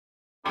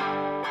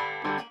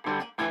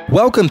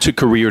Welcome to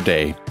Career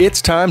Day.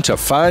 It's time to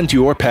find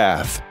your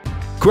path.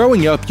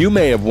 Growing up, you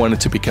may have wanted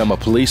to become a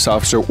police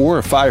officer or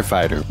a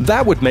firefighter.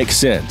 That would make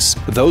sense.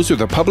 Those are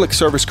the public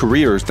service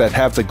careers that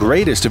have the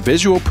greatest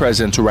visual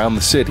presence around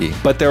the city.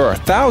 But there are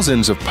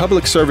thousands of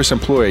public service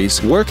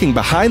employees working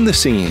behind the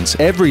scenes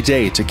every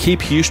day to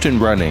keep Houston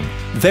running.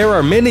 There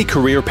are many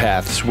career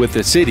paths with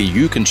the city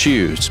you can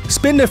choose.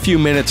 Spend a few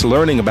minutes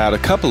learning about a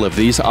couple of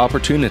these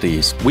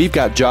opportunities. We've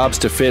got jobs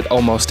to fit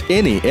almost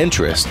any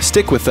interest.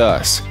 Stick with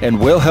us, and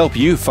we'll help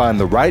you find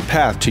the right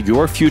path to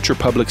your future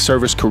public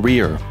service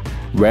career.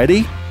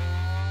 Ready?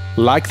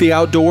 Like the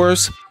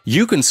outdoors?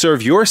 You can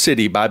serve your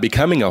city by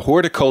becoming a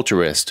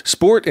horticulturist,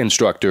 sport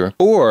instructor,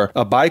 or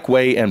a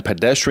bikeway and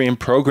pedestrian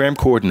program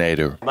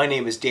coordinator. My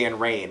name is Dan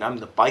Ray, and I'm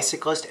the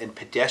bicyclist and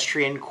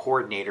pedestrian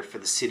coordinator for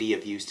the city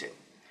of Houston.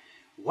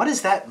 What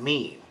does that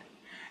mean?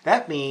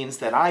 That means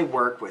that I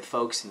work with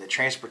folks in the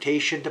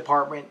transportation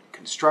department,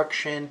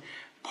 construction,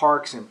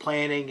 parks and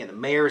planning, and the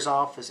mayor's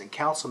office and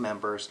council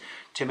members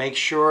to make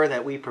sure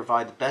that we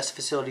provide the best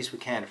facilities we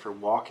can for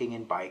walking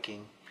and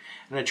biking,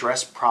 and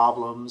address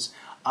problems,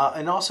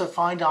 and also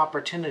find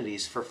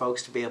opportunities for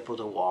folks to be able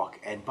to walk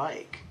and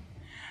bike.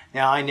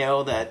 Now, I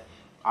know that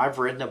I've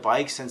ridden a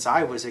bike since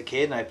I was a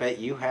kid, and I bet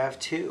you have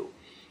too.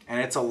 And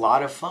it's a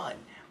lot of fun.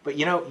 But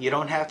you know, you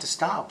don't have to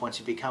stop once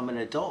you become an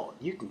adult.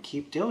 You can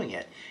keep doing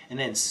it. And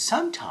then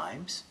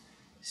sometimes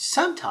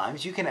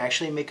you can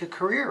actually make a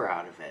career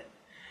out of it.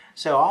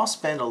 So I'll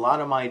spend a lot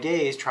of my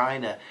days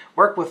trying to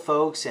work with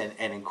folks and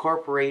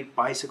incorporate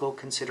bicycle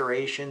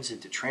considerations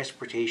into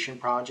transportation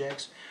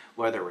projects,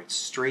 whether it's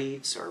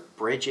streets or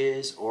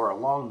bridges or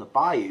along the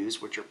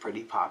bayous, which are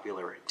pretty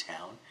popular in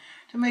town,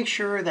 to make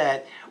sure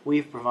that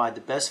we provide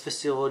the best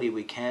facility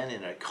we can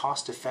in a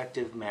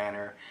cost-effective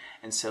manner,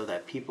 and so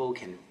that people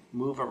can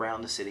move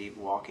around the city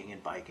walking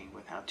and biking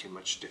without too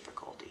much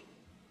difficulty.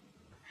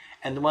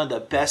 And one of the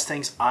best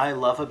things I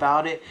love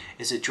about it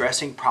is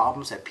addressing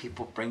problems that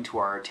people bring to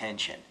our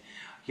attention.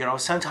 You know,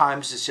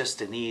 sometimes it's just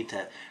the need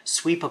to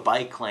sweep a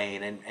bike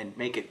lane and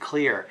make it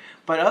clear.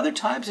 But other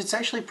times it's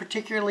actually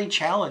particularly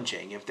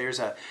challenging. If there's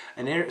an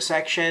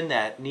intersection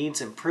that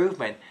needs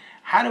improvement,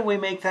 how do we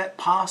make that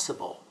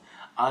possible?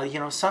 You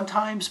know,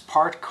 sometimes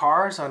parked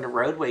cars on the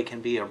roadway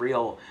can be a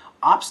real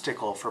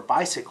obstacle for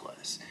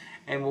bicyclists.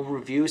 And we'll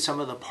review some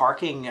of the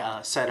parking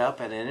setup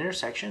at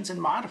intersections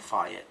and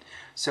modify it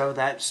so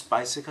that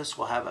bicyclists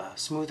will have a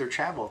smoother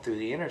travel through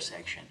the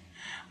intersection.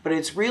 But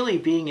it's really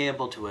being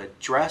able to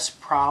address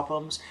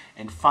problems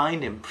and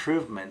find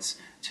improvements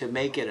to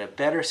make it a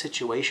better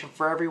situation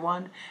for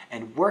everyone,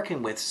 and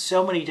working with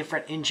so many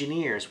different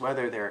engineers,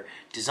 whether they're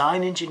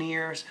design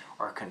engineers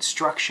or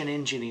construction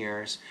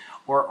engineers,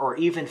 or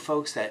even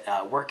folks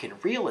that work in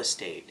real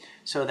estate,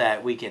 so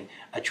that we can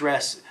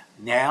address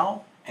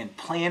now and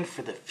plan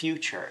for the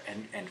future,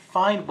 and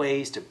find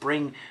ways to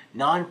bring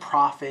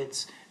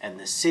nonprofits and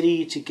the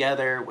city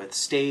together with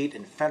state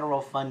and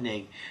federal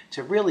funding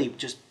to really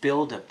just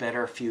build a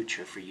better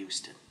future for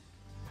Houston.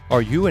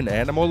 Are you an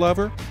animal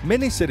lover?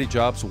 Many city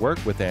jobs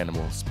work with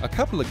animals. A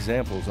couple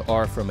examples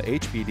are from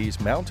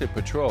HPD's Mounted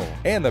Patrol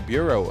and the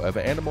Bureau of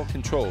Animal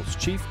Control's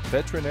Chief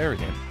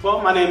Veterinarian.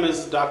 Well, my name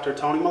is Dr.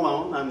 Tony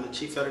Malone. I'm the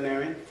Chief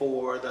Veterinarian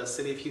for the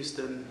City of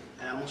Houston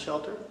Animal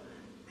Shelter.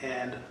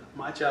 And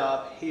my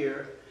job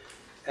here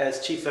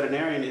as Chief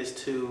Veterinarian is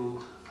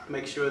to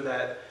make sure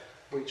that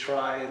we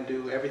try and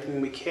do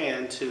everything we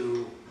can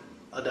to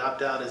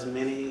adopt out as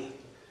many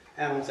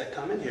animals that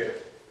come in here,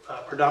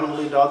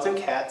 predominantly dogs and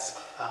cats.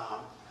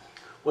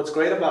 What's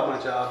great about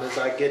my job is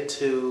I get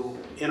to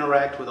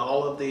interact with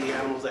all of the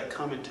animals that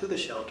come into the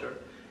shelter,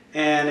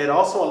 and it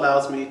also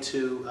allows me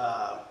to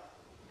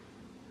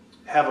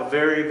have a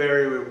very,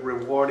 very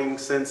rewarding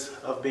sense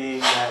of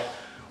being that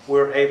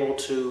we're able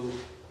to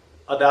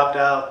adopt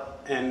out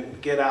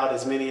and get out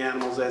as many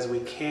animals as we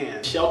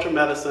can. Shelter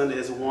medicine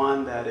is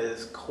one that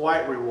is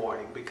quite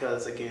rewarding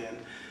because, again,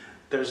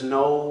 there's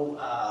no,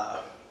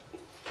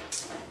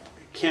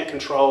 can't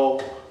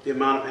control the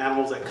amount of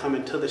animals that come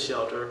into the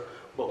shelter,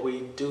 but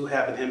we do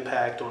have an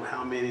impact on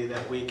how many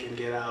that we can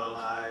get out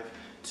alive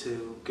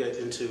to get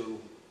into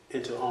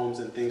homes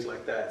and things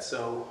like that.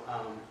 So,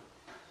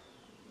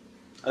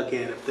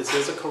 again, if this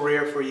is a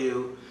career for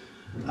you,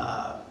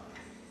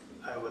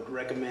 I would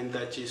recommend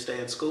that you stay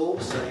in school,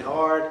 study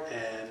hard,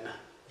 and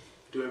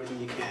do everything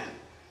you can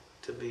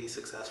to be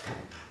successful.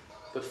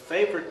 The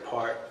favorite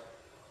part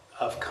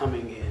of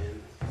coming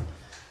in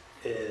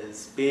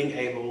is being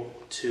able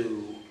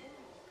to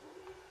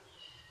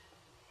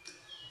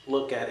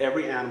look at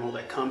every animal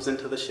that comes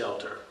into the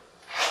shelter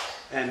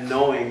and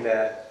knowing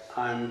that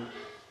I'm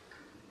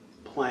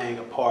playing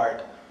a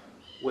part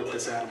with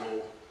this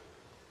animal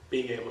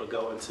being able to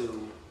go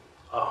into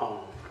a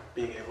home,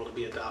 being able to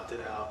be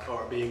adopted out,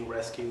 or being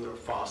rescued or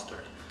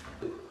fostered.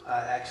 I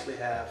actually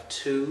have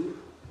 2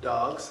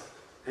 dogs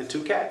and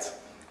 2 cats.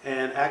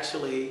 And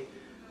actually,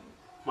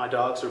 my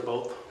dogs are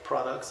both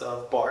products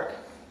of bark.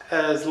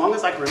 As long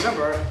as I can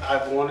remember,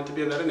 I've wanted to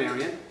be a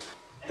veterinarian.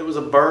 There was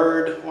a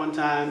bird one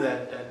time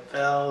that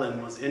fell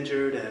and was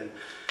injured, and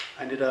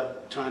I ended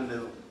up trying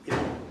to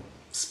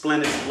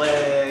splint its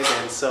leg,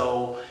 and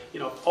so, you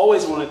know,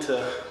 always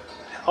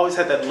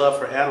had that love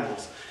for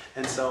animals,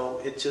 and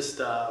so it just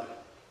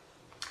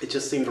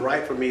seemed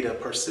right for me to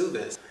pursue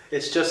this.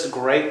 It's just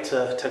great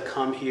to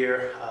come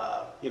here.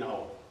 You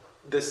know,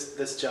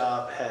 this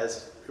job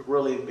has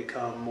really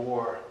become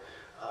more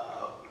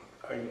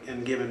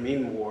and given me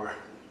more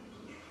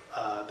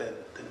than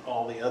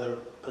all the other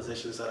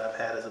positions that I've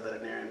had as a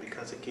veterinarian,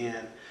 because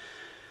again,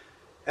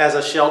 as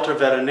a shelter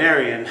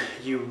veterinarian,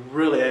 you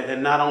really,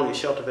 and not only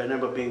shelter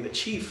veterinarian, but being the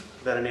chief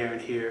veterinarian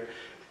here,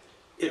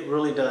 it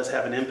really does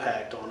have an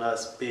impact on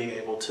us being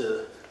able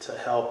to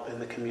help in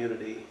the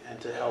community and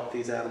to help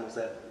these animals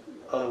that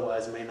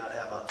otherwise may not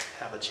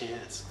have a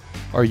chance.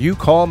 Are you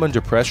calm under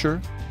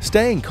pressure?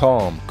 Staying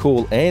calm,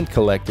 cool, and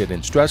collected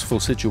in stressful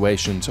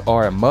situations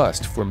are a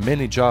must for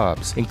many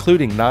jobs,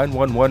 including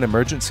 911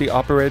 emergency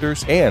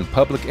operators and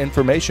public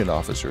information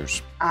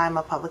officers. I'm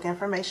a public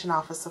information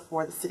officer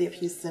for the City of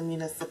Houston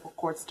Municipal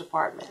Courts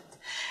Department.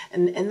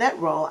 And in that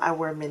role, I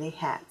wear many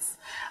hats.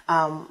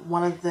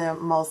 One of the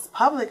most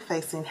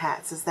public-facing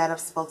hats is that of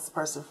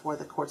spokesperson for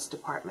the Courts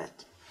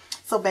Department.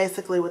 So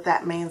basically what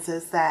that means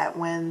is that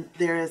when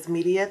there is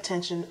media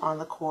attention on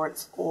the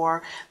courts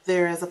or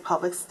there is a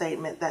public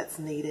statement that's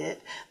needed,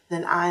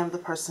 then I am the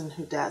person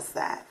who does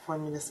that for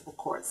municipal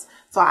courts.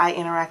 So I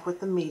interact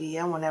with the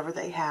media whenever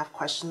they have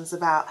questions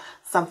about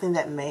something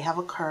that may have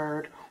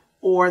occurred,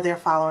 or they're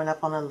following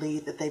up on a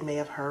lead that they may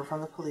have heard from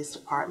the police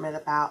department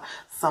about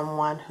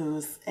someone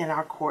who's in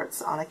our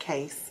courts on a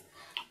case.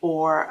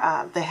 Or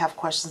they have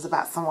questions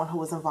about someone who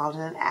was involved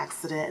in an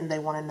accident and they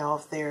want to know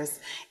if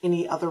there's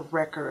any other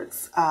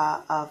records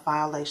of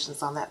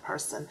violations on that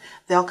person.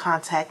 They'll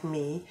contact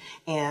me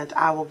and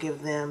I will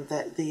give them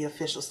the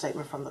official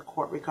statement from the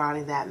court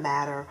regarding that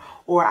matter,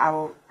 or I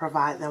will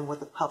provide them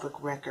with a public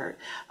record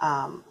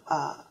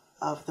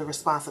of the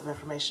responsive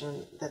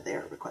information that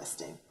they're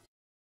requesting.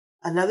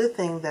 Another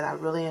thing that I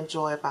really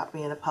enjoy about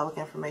being a public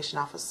information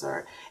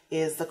officer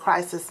is the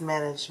crisis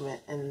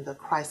management and the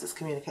crisis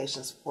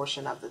communications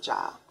portion of the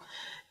job.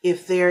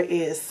 If there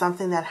is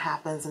something that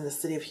happens in the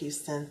city of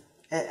Houston,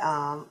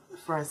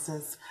 for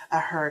instance, a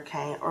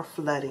hurricane or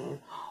flooding,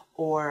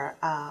 or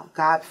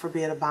God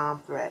forbid a bomb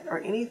threat, or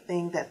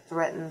anything that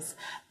threatens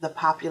the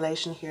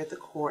population here at the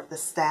court, the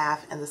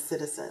staff and the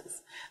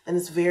citizens, then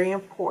it's very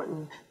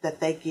important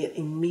that they get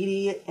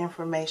immediate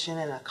information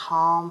in a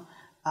calm,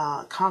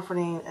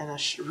 comforting and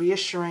a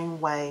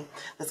reassuring way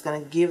that's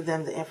going to give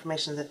them the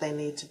information that they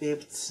need to be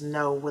able to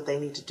know what they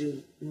need to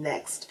do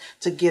next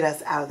to get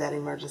us out of that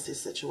emergency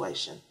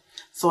situation.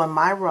 So in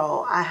my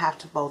role, I have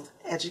to both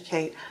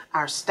educate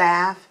our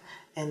staff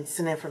and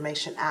send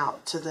information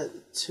out to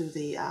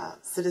the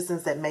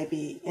citizens that may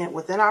be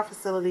within our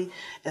facility,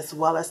 as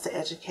well as to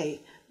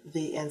educate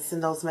and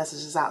send those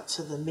messages out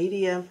to the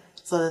media,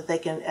 so that they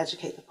can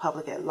educate the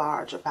public at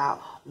large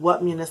about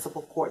what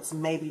municipal courts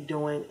may be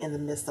doing in the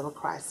midst of a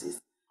crisis.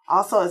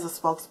 Also, as a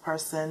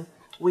spokesperson,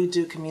 we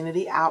do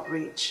community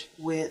outreach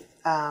with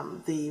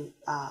the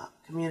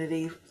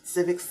community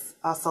civics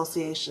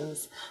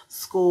associations,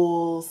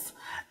 schools,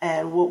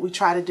 and what we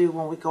try to do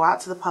when we go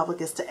out to the public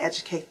is to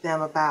educate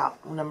them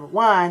about, number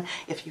one,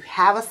 if you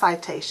have a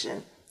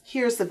citation,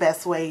 here's the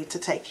best way to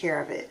take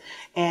care of it,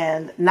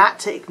 and not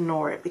to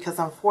ignore it, because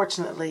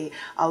unfortunately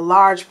a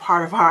large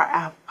part of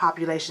our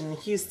population in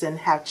Houston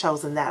have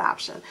chosen that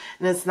option,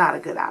 and it's not a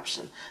good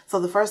option.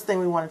 So the first thing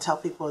we want to tell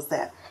people is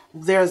that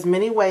there's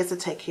many ways to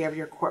take care of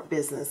your court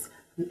business.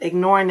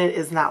 Ignoring it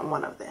is not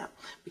one of them,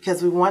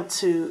 because we want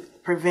to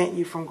prevent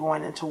you from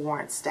going into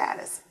warrant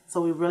status. So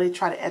we really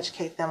try to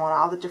educate them on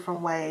all the different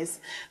ways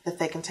that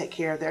they can take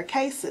care of their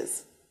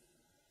cases.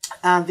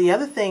 The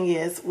other thing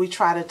is we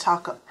try to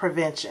talk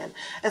prevention,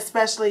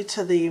 especially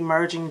to the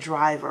emerging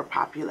driver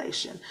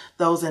population,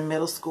 those in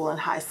middle school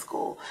and high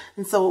school.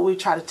 And so what we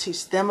try to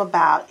teach them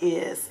about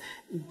is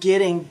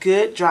getting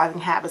good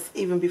driving habits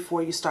even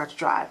before you start to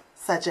drive,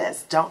 such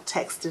as don't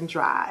text and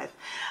drive.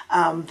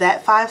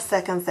 That 5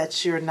 seconds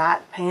that you're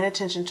not paying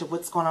attention to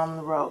what's going on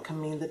the road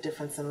can mean the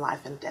difference in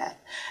life and death.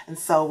 And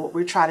so what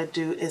we try to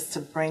do is to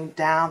bring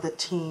down the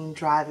teen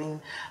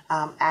driving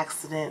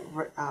accident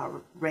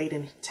rate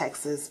in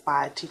Texas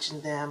by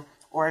teaching them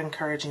or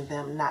encouraging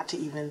them not to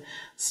even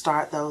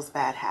start those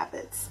bad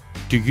habits.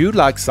 Do you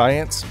like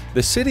science?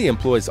 The city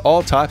employs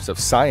all types of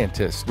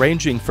scientists,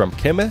 ranging from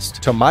chemists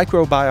to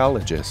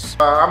microbiologists.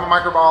 I'm a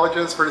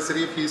microbiologist for the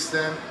City of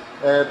Houston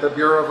at the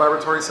Bureau of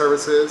Laboratory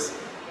Services.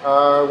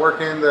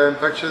 Work in the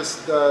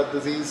infectious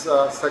disease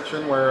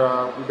section,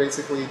 where we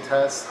basically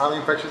test highly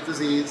infectious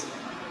disease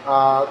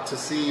to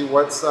see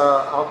what's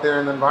out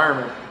there in the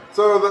environment.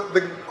 So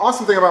the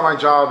awesome thing about my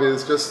job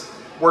is just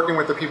working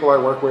with the people I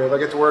work with. I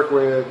get to work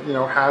with,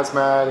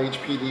 hazmat,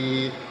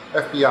 HPD,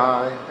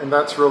 FBI, and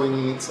that's really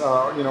neat,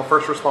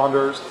 first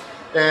responders.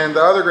 And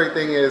the other great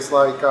thing is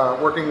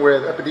working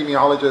with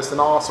epidemiologists and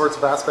all sorts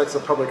of aspects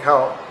of public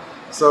health.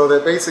 So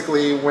that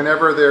basically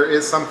whenever there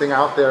is something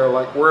out there,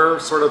 we're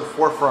sort of the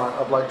forefront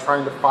of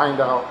trying to find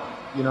out,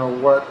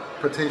 what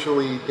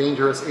potentially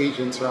dangerous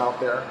agents are out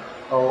there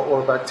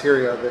or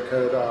bacteria that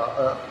could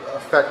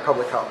affect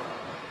public health.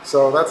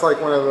 So that's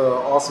like one of the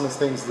awesomest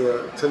things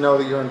to know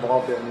that you're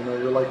involved in. You know,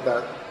 you're like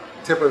that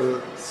tip of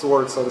the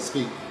sword, so to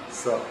speak.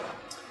 So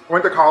I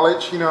went to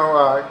college. You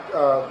know,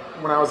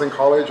 when I was in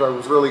college, I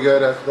was really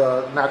good at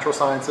the natural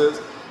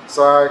sciences.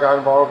 So I got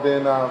involved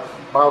in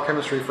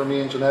biochemistry for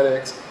me and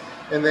genetics.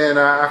 And then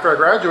after I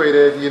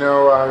graduated, you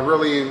know, I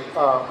really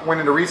went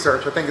into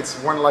research. I think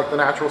it's one of like the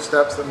natural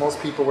steps that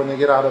most people, when they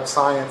get out of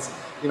science,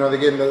 you know, they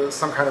get into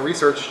some kind of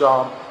research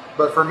job.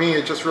 But for me,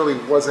 it just really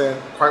wasn't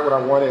quite what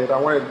I wanted. I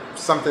wanted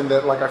something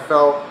that like I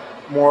felt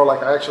more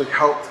like I actually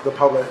helped the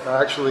public.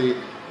 I actually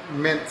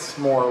meant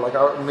more, like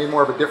I made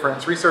more of a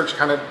difference. Research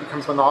kind of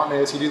becomes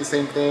monotonous. You do the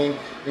same thing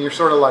and you're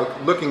sort of like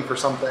looking for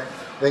something.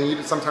 Then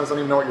you sometimes don't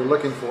even know what you're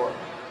looking for.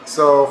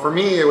 So for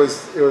me, it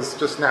was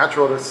just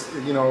natural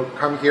to, you know,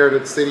 come here to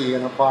the city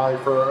and apply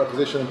for a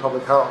position in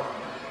public health,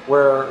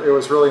 where it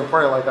was really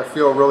important. Like I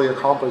feel really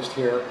accomplished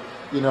here.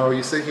 You know,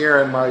 you sit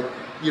here and like,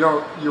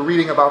 you're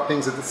reading about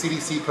things that the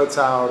CDC puts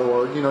out,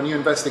 or, you know, new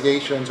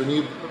investigations or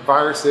new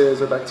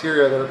viruses or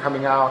bacteria that are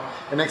coming out.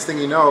 And next thing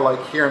you know, like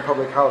here in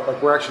public health,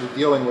 like we're actually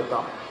dealing with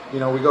them. You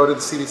know, we go to the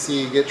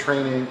CDC, get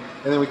training,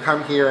 and then we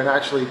come here and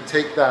actually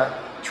take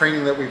that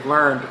training that we've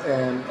learned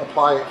and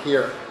apply it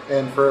here,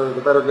 and for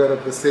the better good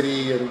of the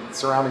city and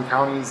surrounding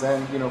counties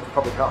and, you know, for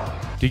public health.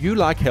 Do you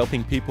like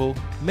helping people?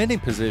 Many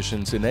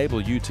positions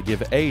enable you to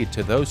give aid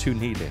to those who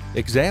need it.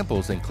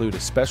 Examples include a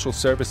special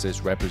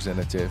services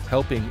representative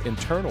helping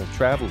internal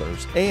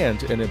travelers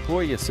and an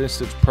employee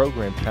assistance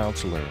program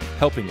counselor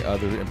helping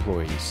other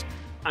employees.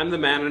 I'm the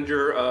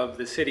manager of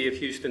the City of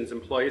Houston's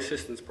Employee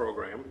Assistance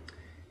Program,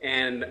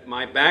 and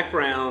my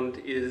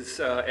background is,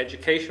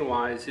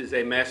 education-wise, is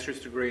a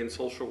master's degree in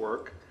social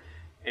work,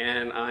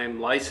 and I'm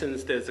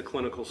licensed as a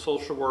clinical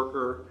social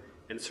worker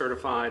and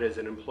certified as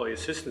an employee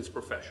assistance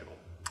professional.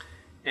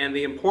 And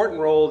the important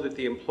role that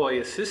the employee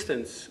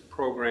assistance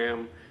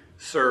program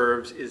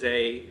serves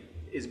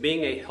is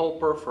being a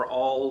helper for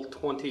all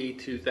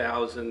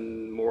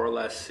 22,000 more or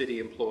less city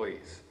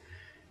employees.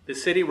 The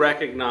city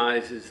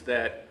recognizes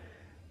that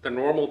the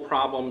normal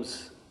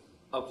problems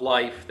of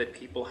life that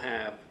people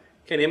have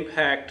can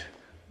impact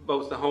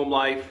both the home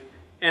life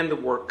and the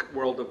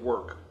world of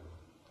work.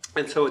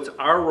 And so it's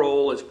our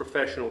role as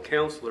professional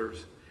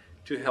counselors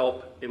to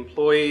help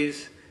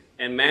employees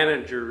and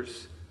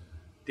managers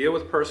deal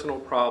with personal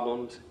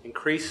problems,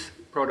 increase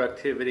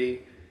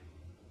productivity,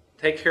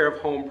 take care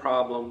of home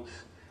problems,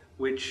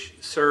 which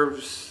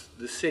serves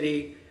the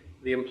city,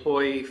 the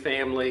employee,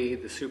 family,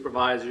 the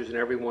supervisors, and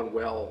everyone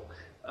well,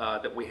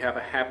 that we have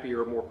a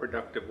happier, more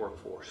productive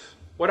workforce.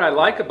 What I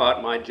like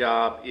about my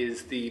job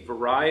is the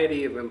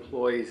variety of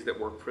employees that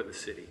work for the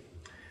city.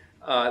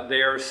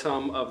 They are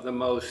some of the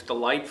most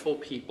delightful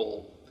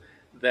people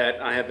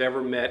that I have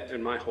ever met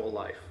in my whole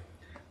life.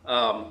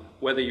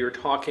 Whether you're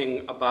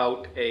talking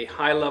about a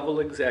high-level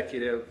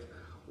executive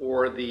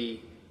or the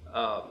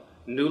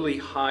newly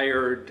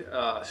hired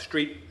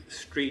street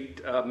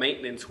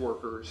maintenance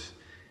workers,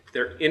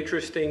 they're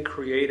interesting,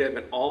 creative,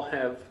 and all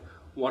have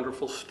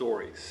wonderful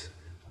stories.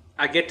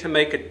 I get to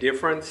make a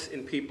difference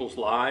in people's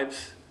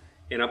lives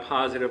in a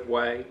positive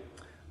way.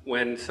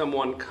 When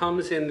someone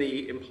comes in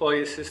the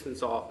employee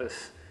assistance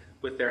office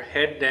with their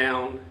head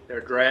down,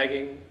 they're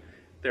dragging,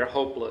 they're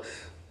hopeless,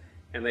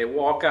 and they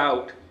walk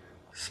out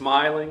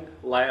smiling,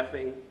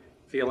 laughing,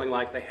 feeling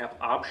like they have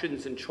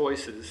options and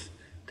choices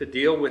to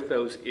deal with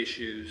those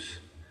issues,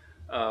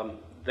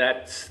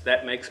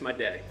 that makes my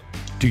day.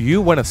 Do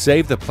you want to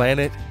save the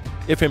planet?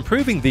 If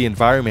improving the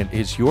environment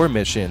is your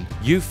mission,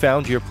 you've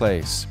found your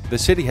place. The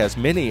city has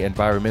many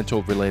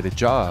environmental-related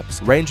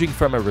jobs, ranging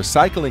from a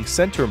recycling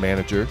center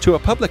manager to a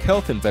public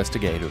health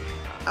investigator.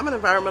 I'm an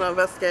environmental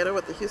investigator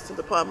with the Houston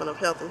Department of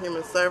Health and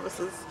Human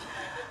Services.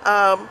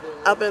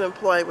 I've been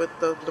employed with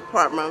the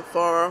department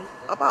for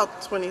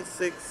about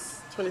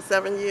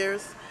 27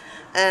 years,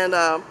 and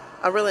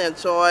I really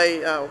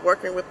enjoy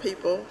working with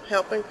people,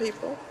 helping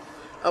people.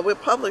 We're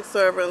public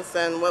servants,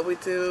 and what we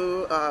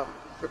do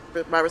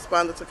by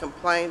responding to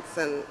complaints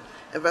and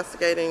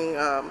investigating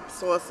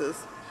sources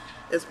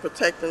is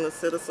protecting the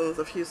citizens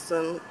of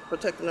Houston,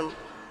 protecting them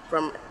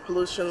from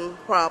pollution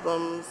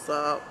problems,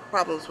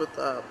 problems with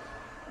the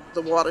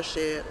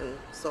watershed and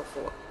so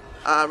forth.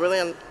 I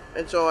really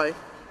enjoy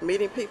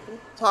meeting people,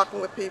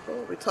 talking with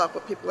people. We talk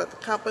with people at the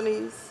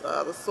companies,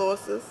 the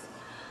sources.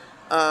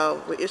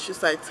 We issue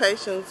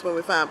citations when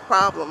we find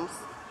problems,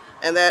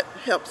 and that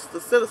helps the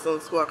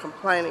citizens who are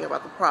complaining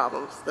about the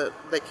problems that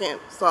they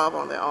can't solve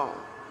on their own.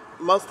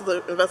 Most of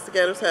the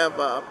investigators have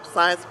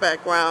science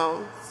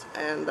backgrounds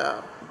and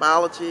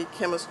biology,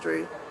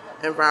 chemistry,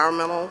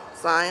 environmental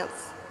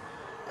science,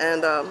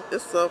 and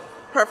it's a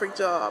perfect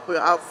job. We're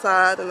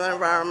outside in the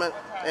environment,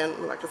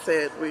 and like I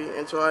said, we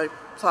enjoy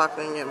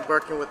talking and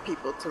working with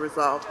people to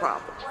resolve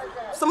problems.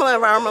 Some of the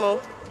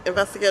environmental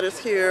investigators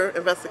here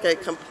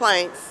investigate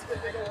complaints.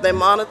 They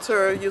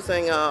monitor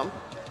using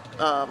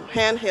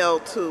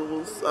handheld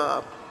tools.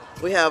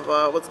 We have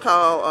what's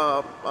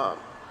called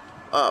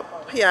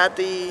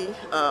PID,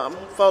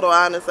 photo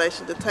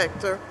ionization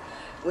detector,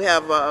 We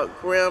have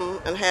GRIM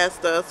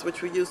enhanced dust,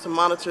 which we use to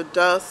monitor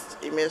dust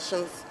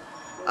emissions.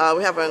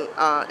 We have an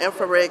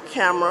infrared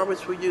camera,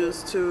 which we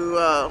use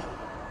to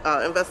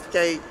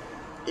investigate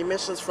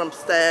emissions from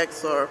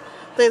stacks or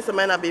things that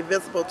may not be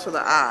visible to the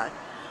eye.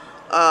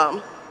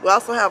 We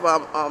also have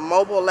a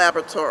mobile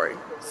laboratory.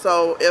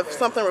 So if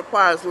something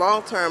requires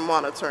long-term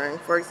monitoring,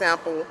 for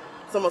example,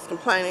 someone's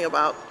complaining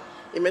about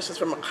emissions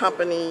from a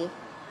company,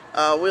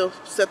 we'll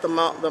set the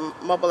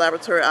mobile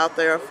laboratory out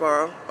there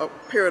for a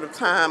period of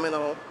time and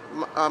it'll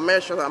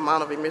measure the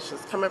amount of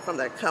emissions coming from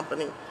that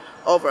company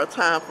over a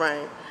time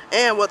frame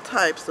and what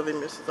types of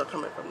emissions are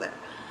coming from that.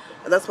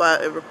 And that's why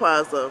it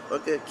requires a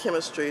good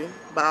chemistry,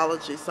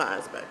 biology,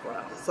 science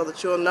background so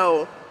that you'll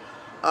know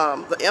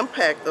the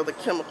impact of the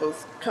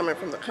chemicals coming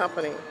from the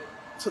company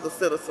to the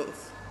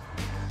citizens.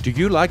 Do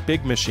you like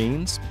big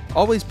machines?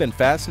 Always been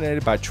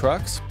fascinated by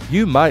trucks?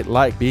 You might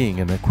like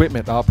being an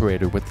equipment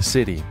operator with the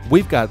city.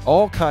 We've got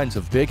all kinds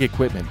of big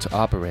equipment to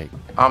operate.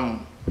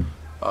 I'm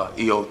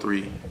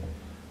EO3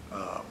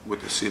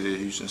 with the City of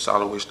Houston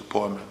Solid Waste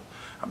Department.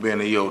 I've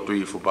been in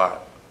EO3 for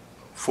about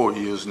 4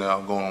 years now,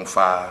 going on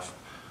 5.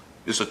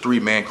 It's a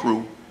 3-man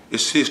crew.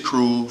 It's 6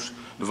 crews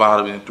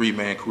divided in a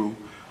 3-man crew.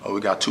 We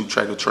got 2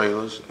 tractor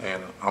trailers,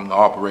 and I'm the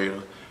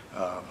operator.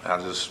 I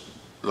just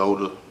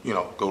load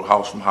go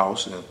house from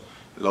house and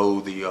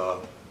load the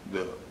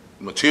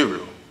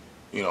material,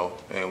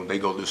 and they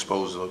go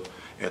dispose of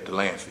at the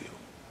landfill.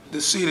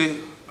 The city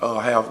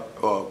have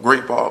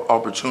great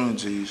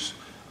opportunities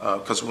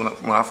because when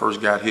I first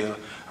got here,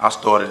 I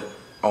started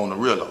on the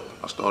rear load.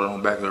 I started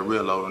on the back of the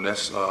rear load, and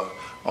that's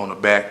on the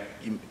back,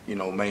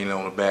 mainly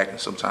on the back, and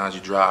sometimes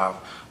you drive,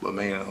 but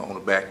mainly on the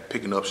back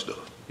picking up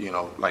stuff,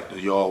 like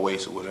the yard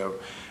waste or whatever.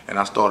 And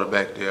I started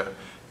back there,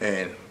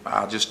 and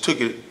I just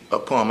took it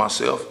upon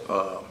myself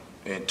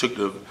and took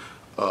the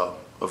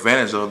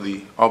advantage of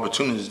the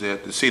opportunities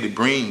that the city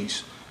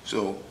brings,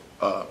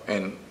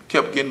 and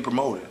kept getting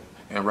promoted.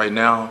 And right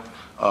now,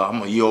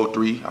 I'm a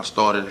EO3. I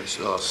started as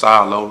a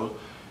side loader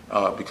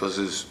because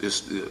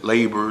it's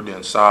labor,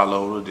 then side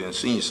loader, then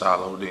senior side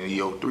loader, then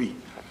EO3.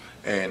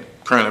 And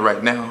currently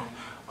right now,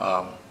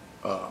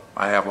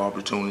 I have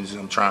opportunities.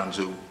 I'm trying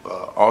to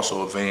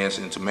also advance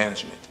into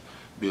management,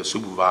 be a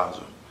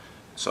supervisor.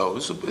 So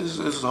it's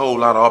a whole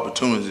lot of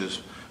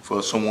opportunities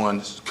for someone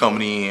that's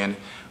coming in.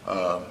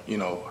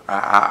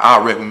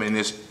 I recommend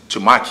this to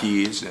my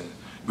kids and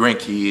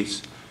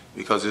grandkids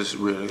because it's a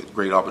really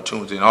great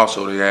opportunity. And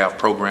also they have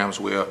programs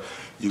where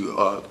you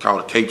call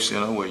it Cape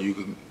Center, where you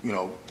can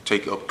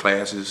take up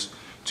classes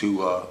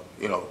to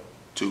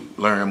to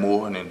learn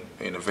more and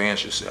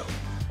advance yourself.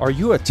 Are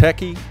you a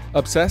techie,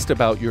 obsessed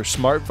about your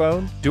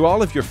smartphone? Do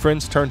all of your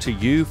friends turn to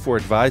you for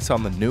advice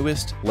on the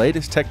newest,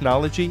 latest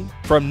technology?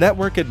 From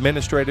network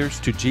administrators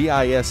to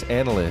GIS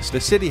analysts, the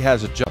city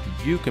has a job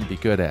you can be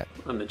good at.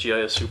 I'm the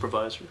GIS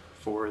supervisor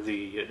for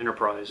the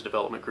enterprise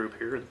development group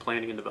here in the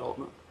planning and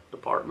development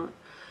department.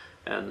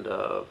 And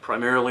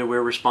primarily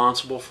we're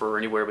responsible for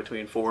anywhere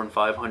between 400 and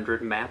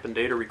 500 map and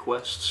data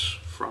requests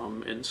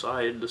from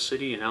inside the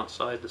city and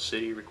outside the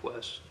city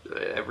requests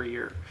every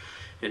year,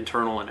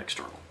 internal and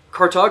external.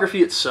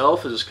 Cartography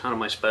itself is kind of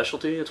my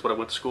specialty. It's what I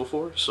went to school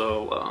for.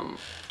 So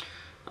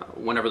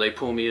whenever they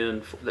pull me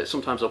in,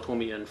 sometimes they'll pull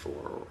me in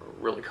for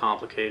really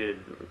complicated,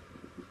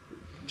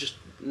 just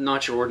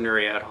not your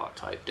ordinary ad hoc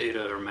type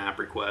data or map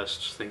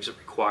requests, things that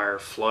require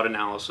flood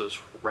analysis,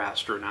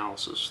 raster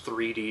analysis,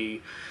 3D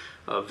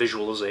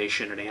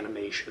visualization and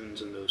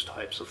animations and those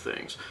types of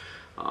things.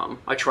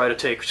 I try to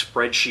take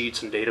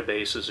spreadsheets and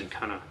databases and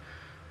kind of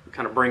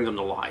bring them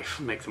to life,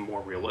 make them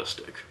more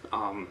realistic.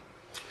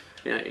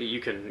 You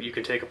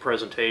can take a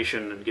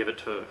presentation and give it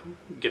to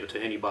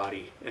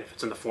anybody. If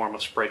it's in the form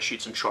of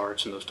spreadsheets and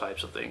charts and those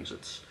types of things,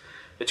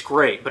 it's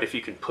great. But if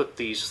you can put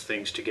these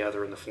things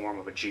together in the form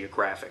of a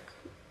geographic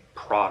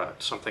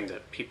product, something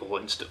that people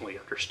instantly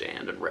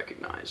understand and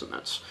recognize, and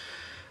that's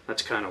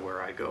kind of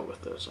where I go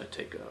with this.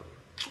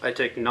 I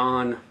take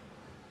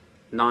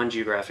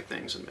non-geographic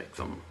things and make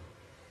them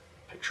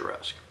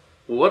picturesque.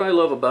 What I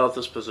love about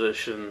this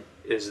position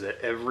is that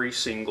every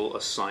single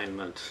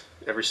assignment,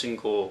 every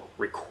single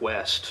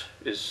request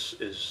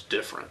is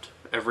different.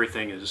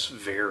 Everything is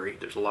varied.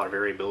 There's a lot of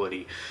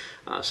variability.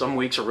 Some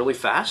weeks are really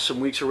fast, some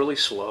weeks are really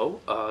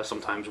slow.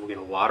 Sometimes we get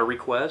a lot of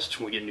requests.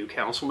 We get new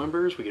council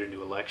members, we get a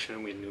new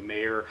election, we get a new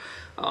mayor.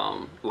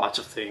 Lots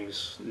of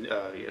things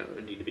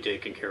need to be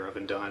taken care of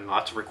and done.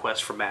 Lots of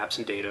requests for maps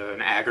and data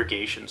and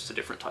aggregations to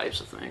different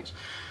types of things.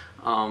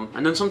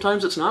 And then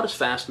sometimes it's not as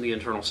fast on the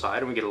internal side,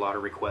 and we get a lot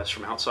of requests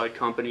from outside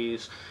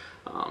companies,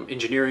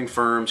 engineering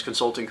firms,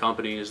 consulting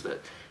companies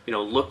that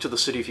look to the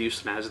City of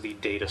Houston as the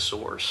data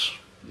source,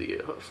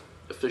 the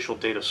official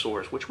data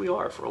source, which we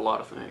are for a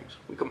lot of things.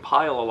 We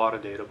compile a lot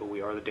of data, but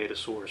we are the data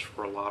source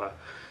for a lot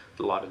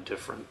of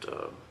different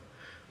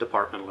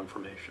departmental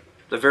information.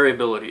 The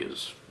variability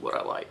is what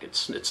I like.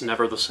 It's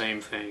never the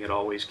same thing. It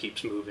always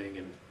keeps moving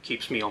and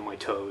keeps me on my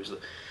toes.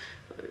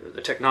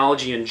 The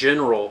technology in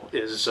general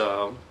is,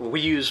 we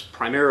use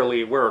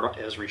primarily, we're an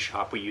Esri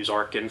shop, we use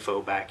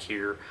ArcInfo back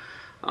here.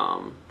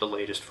 The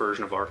latest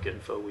version of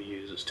ArcInfo we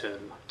use is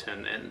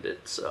 10, and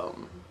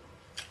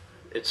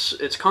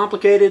it's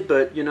complicated,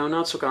 but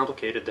not so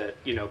complicated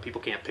that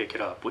people can't pick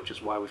it up, which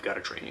is why we've got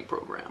a training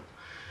program.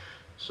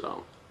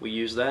 So we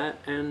use that,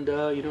 and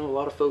a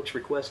lot of folks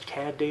request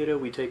CAD data.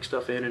 We take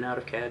stuff in and out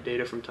of CAD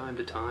data from time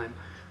to time.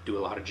 Do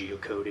a lot of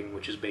geocoding,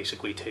 which is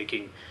basically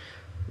taking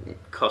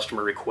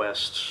customer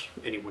requests.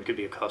 Anyone could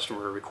be a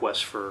customer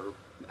request for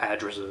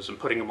addresses and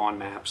putting them on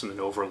maps and then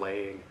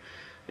overlaying,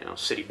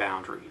 city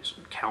boundaries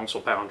and council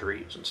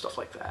boundaries and stuff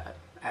like that,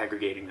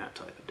 aggregating that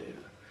type of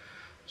data.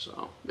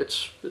 So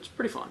it's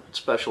pretty fun. It's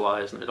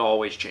specialized and it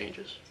always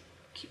changes.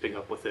 Keeping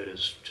up with it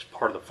is just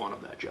part of the fun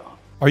of that job.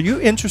 Are you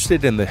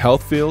interested in the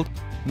health field?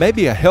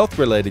 Maybe a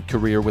health-related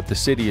career with the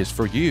city is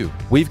for you.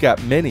 We've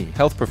got many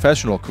health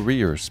professional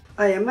careers.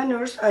 I am a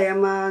nurse. I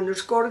am a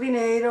nurse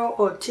coordinator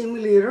or team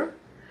leader.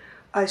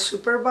 I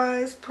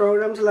supervise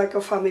programs like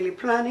a family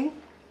planning,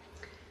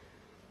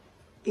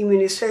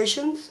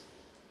 immunizations,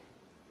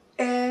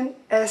 and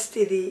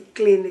STD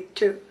clinic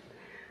too.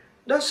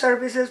 Those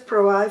services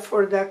provide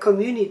for the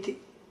community.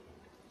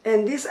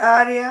 In this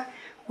area,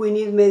 we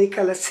need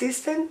medical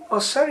assistant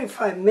or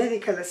certified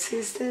medical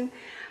assistant,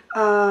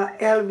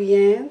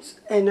 LVNs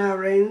and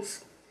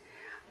RNs.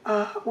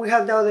 We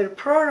have the other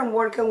program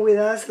working with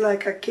us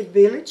like a Kid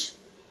Village,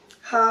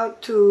 how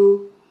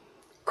to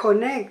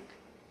connect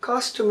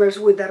customers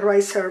with the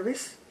right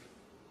service,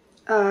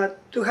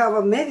 to have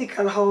a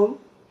medical home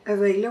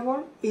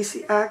available,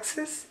 easy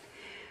access.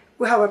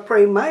 We have a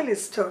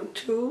pre-milestone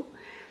too,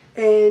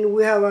 and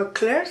we have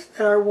clerks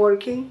that are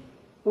working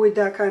with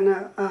that kind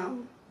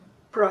of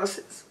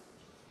process.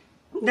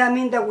 That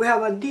means that we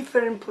have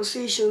different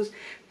positions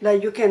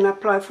that you can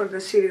apply for the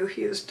city of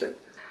Houston.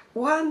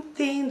 One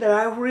thing that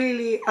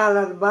I'll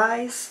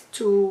advise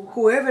to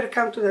whoever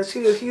comes to the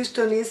city of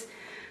Houston is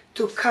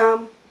to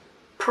come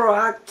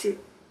proactive,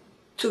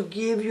 to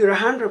give your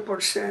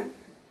 100%,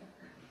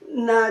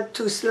 not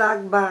to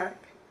slack back,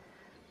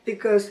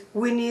 because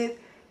we need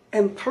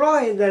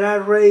employees that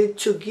are ready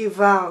to give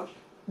out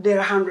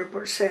their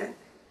 100%.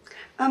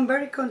 I'm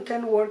very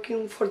content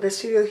working for the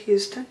city of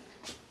Houston,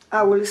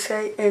 I will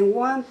say, and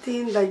one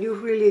thing that you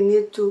really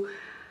need to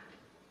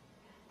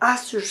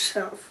ask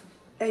yourself,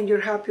 and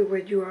you're happy where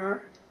you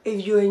are,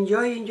 if you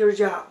enjoy your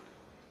job.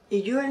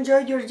 If you enjoy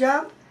your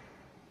job,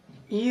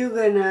 you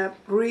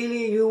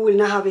will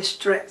not have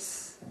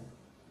stress.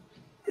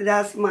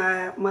 That's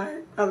my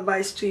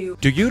advice to you.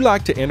 Do you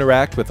like to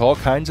interact with all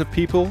kinds of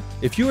people?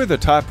 If you are the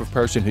type of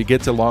person who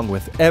gets along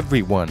with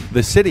everyone,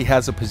 the city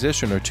has a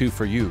position or two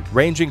for you,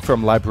 ranging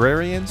from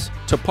librarians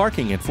to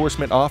parking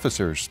enforcement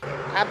officers.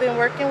 I've been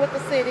working with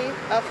the city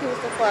of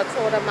Houston for a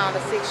total amount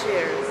of 6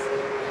 years.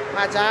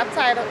 My job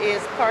title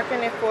is Parking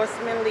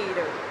Enforcement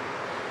Leader.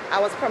 I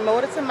was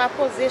promoted to my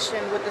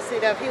position with the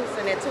city of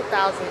Houston in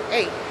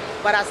 2008,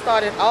 but I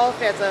started off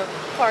as a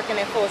parking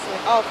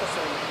enforcement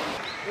officer.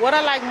 What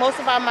I like most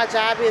about my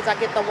job is I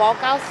get to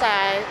walk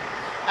outside,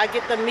 I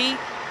get to meet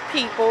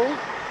people,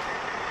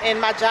 and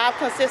my job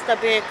consists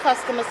of being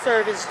customer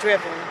service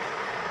driven.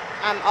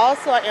 I'm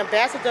also an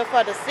ambassador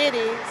for the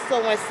city,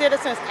 so when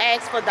citizens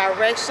ask for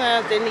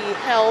directions, they need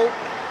help,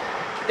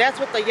 that's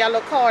what the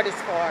yellow card is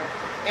for,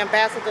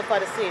 ambassador for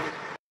the city.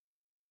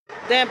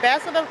 The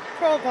ambassador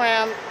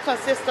program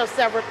consists of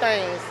several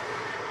things.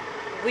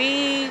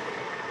 We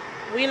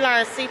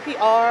learn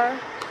CPR,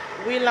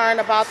 we learn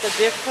about the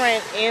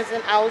different ins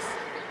and outs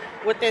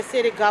within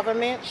city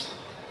government.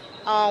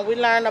 We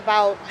learn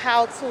about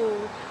how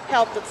to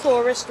help the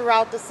tourists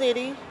throughout the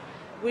city.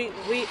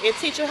 It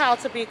teaches you how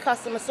to be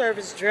customer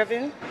service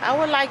driven. I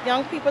would like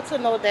young people to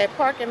know that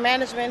parking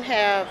management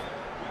have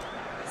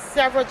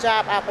several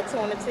job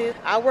opportunities.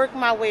 I worked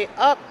my way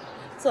up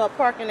to a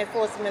parking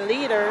enforcement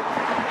leader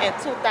in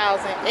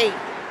 2008.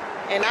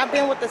 And I've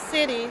been with the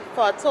city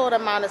for a total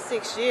amount of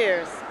 6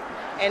 years.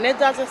 And it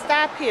doesn't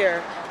stop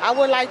here. I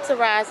would like to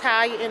rise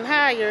higher and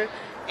higher,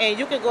 and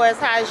you can go as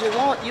high as you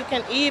want. You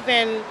can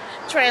even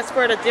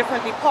transfer to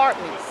different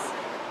departments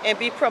and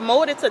be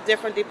promoted to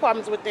different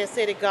departments within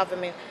city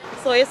government.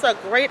 So it's a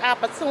great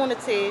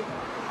opportunity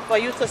for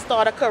you to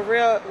start a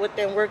career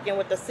within working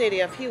with the city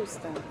of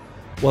Houston.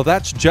 Well,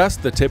 that's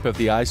just the tip of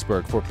the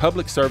iceberg for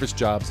public service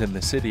jobs in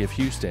the city of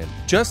Houston.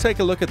 Just take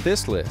a look at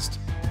this list.